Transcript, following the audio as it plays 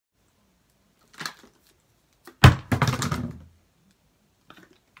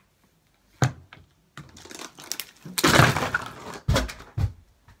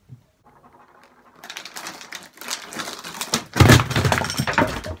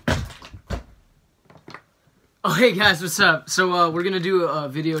Oh, hey guys, what's up? So we're gonna do a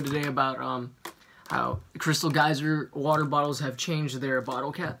video today about how Crystal Geyser water bottles have changed their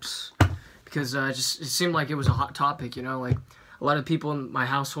bottle caps, because it seemed like it was a hot topic, you know, like a lot of people in my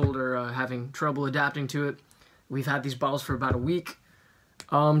household are having trouble adapting to it. We've had these bottles for about a week.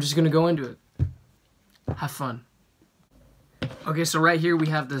 I'm just gonna go into it. Have fun. Okay, so right here we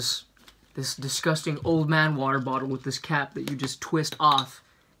have this disgusting old man water bottle with this cap that you just twist off,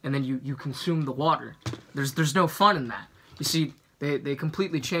 and then you consume the water. There's no fun in that. You see, they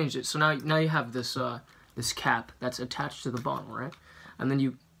completely changed it. So now you have this this cap that's attached to the bottle, right? And then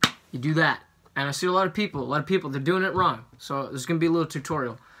you do that. And I see a lot of people they're doing it wrong. So there's gonna be a little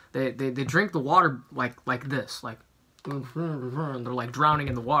tutorial. They drink the water like this, like they're like drowning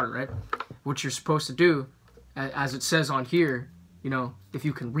in the water, right? What you're supposed to do, as it says on here, you know, if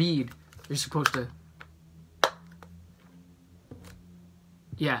you can read, you're supposed to.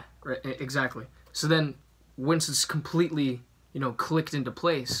 Yeah, right, exactly. So then, once it's completely, you know, clicked into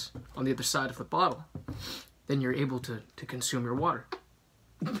place on the other side of the bottle, then you're able to consume your water.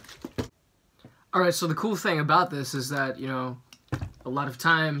 Alright, so the cool thing about this is that, you know, a lot of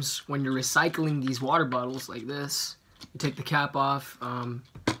times when you're recycling these water bottles like this, you take the cap off, I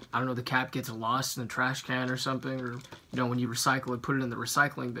don't know, the cap gets lost in the trash can or something, or, you know, when you recycle it, put it in the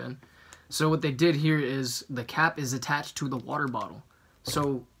recycling bin. So what they did here is the cap is attached to the water bottle.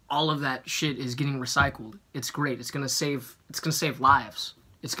 So all of that shit is getting recycled. It's great. It's gonna save lives.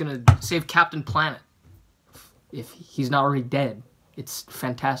 It's gonna save Captain Planet if he's not already dead. It's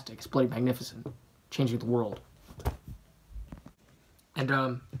fantastic. It's bloody magnificent. Changing the world. And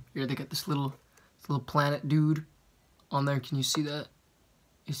here they got this little planet dude on there. Can you see that?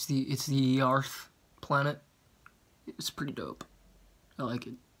 It's the Earth planet. It's pretty dope. I like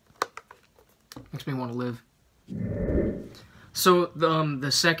it. Makes me want to live. So the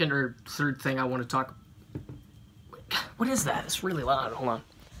second or third thing I want to talk. What is that? It's really loud. Hold on.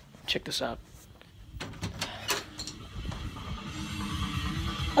 Check this out.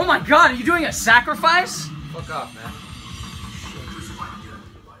 Oh my God! Are you doing a sacrifice? Fuck off,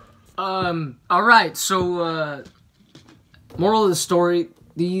 man. All right. So moral of the story: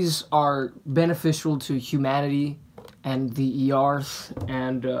 these are beneficial to humanity and the Earth,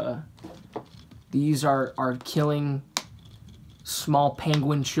 and these are killing small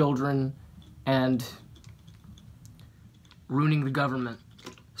penguin children and ruining the government.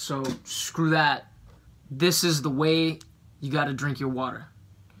 So screw that. This is the way you gotta drink your water.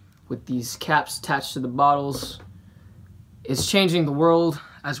 With these caps attached to the bottles. It's changing the world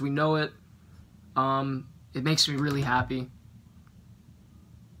as we know it. It makes me really happy.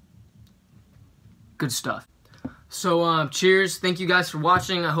 Good stuff. So cheers. Thank you guys for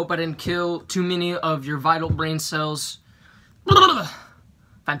watching. I hope I didn't kill too many of your vital brain cells.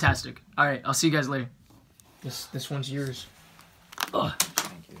 Fantastic. Alright, I'll see you guys later. This one's yours. Ugh.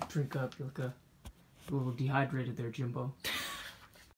 Thank you. Drink up. You look a little dehydrated there, Jimbo.